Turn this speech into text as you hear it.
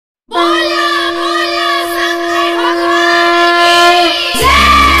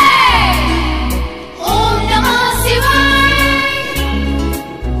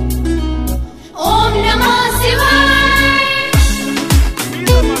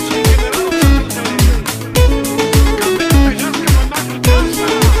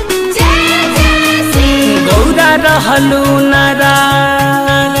रहलू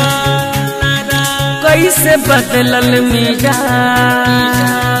नाराज कैसे बदलल मिजाज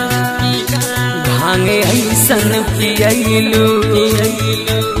भांगे ऐसन पियलू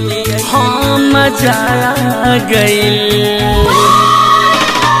हाँ मजा आ गइल।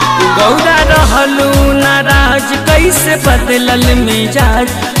 गौरा रहलू नाराज कैसे बदलल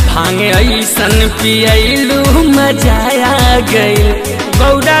मिजाज भांगे ऐसन पियलू मजा आ गइल।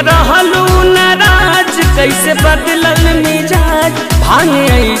 गौरा रहलू नाराज कैसे बदलल मिजाज भांगे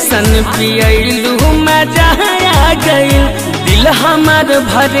ऐसन पियलू मजा आ गइल। दिल हमार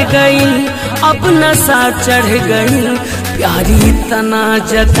भर गइल अपना सा चढ़ गइल प्यारी तना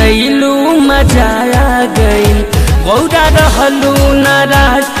जतैलू मजा आ गइल। गौरा रहलू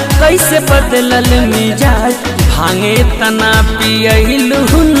नाराज कैसे बदलल मिजाज भांगे तना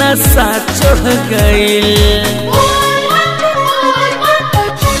पियलू नशा चढ़ गइल।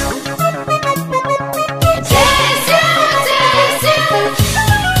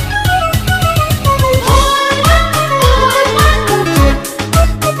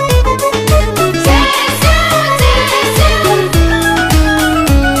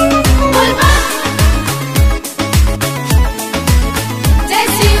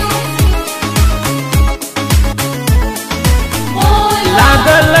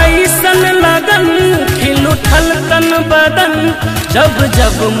 बदन जब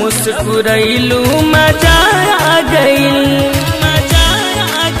जब मुस्कुरैलू मजा आ गइल मजा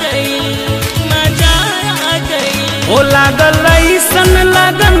आ गइल मजा आ गइल। ओ लागल ऐसन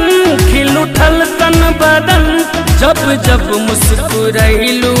लगन खिल उठल तन बदन जब जब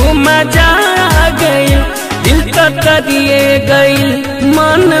मुस्कुरैलू मजा आ गइल। दिल करिए गइल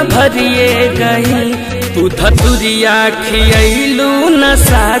मन भरिए गइल तू धतुरिया खियलू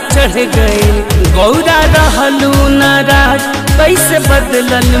नशा चढ़ गइल। गौरा रहलू नाराज कैसे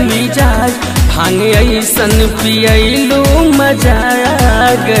बदलल मिजाज भांगे ऐसन पियलू मजा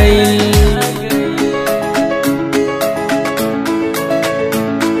आ गइल।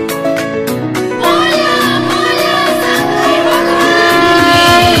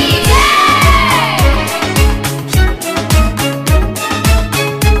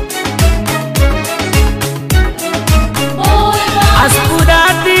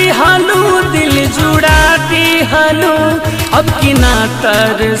 अब की ना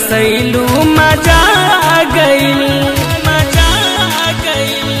तरसैलू मजा आ गइल मजा आ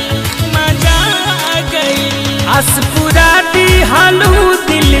गइल मजा आ गइल। आस पुराती हलू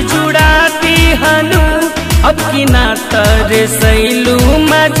दिल जुड़ाती हलू अब की ना तरसैलू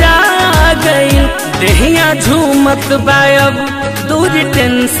मजा आ गइल। देहिया झूमत बायब दूर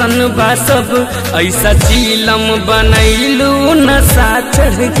टेंशन बा सब ऐसा चीलम बनैलू नशा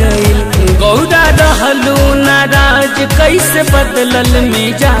चढ़ गइल। गौरा रहलू नाराज कैसे बदलल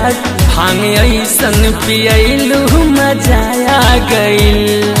मिजाज भांगे ऐसन पियलू मजा आ गइल।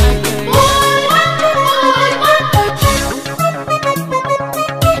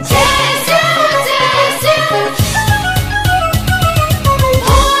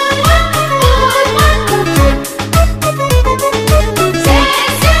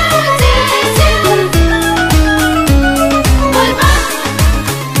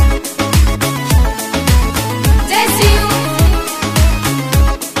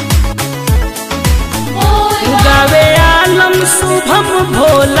 शुभम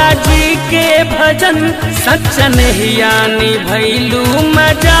भोला जी के भजन सच्चन हियानी भैलू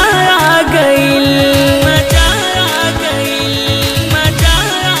मजा आ गइल मजा आ गइल मजा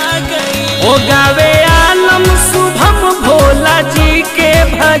आ गइल। ओ गावे आलम शुभम भोला जी के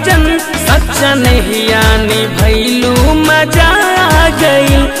भजन सच्चन हियानी भैलू मजा आ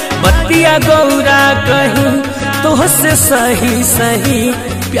गइल। बतिया गौरा कहीं तोहसे सही सही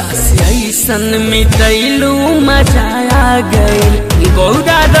प्यास ऐसन मिटैलू मजा आ गइल।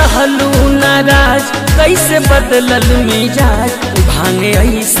 गौरा रहलू नाराज कैसे बदलल मिजाज भांगे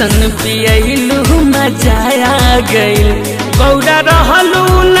ऐसन पियलू मजा आ गइल। गौरा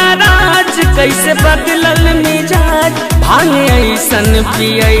रहलू नाराज कैसे बदलल मिजाज भांगे ऐसन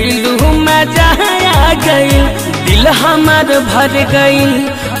पियलू मजा आ गइल। दिल हमार भर गइल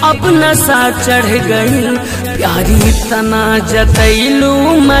अपना सा चढ़ गइल प्यारी तना जतैलू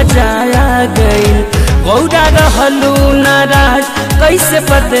मजा आ गइल। गौरा रहलू नाराज कैसे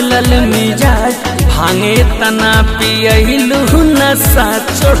बदलल मिजाज भांगे तना पियलू नशा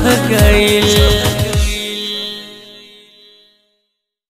चढ़ गइल।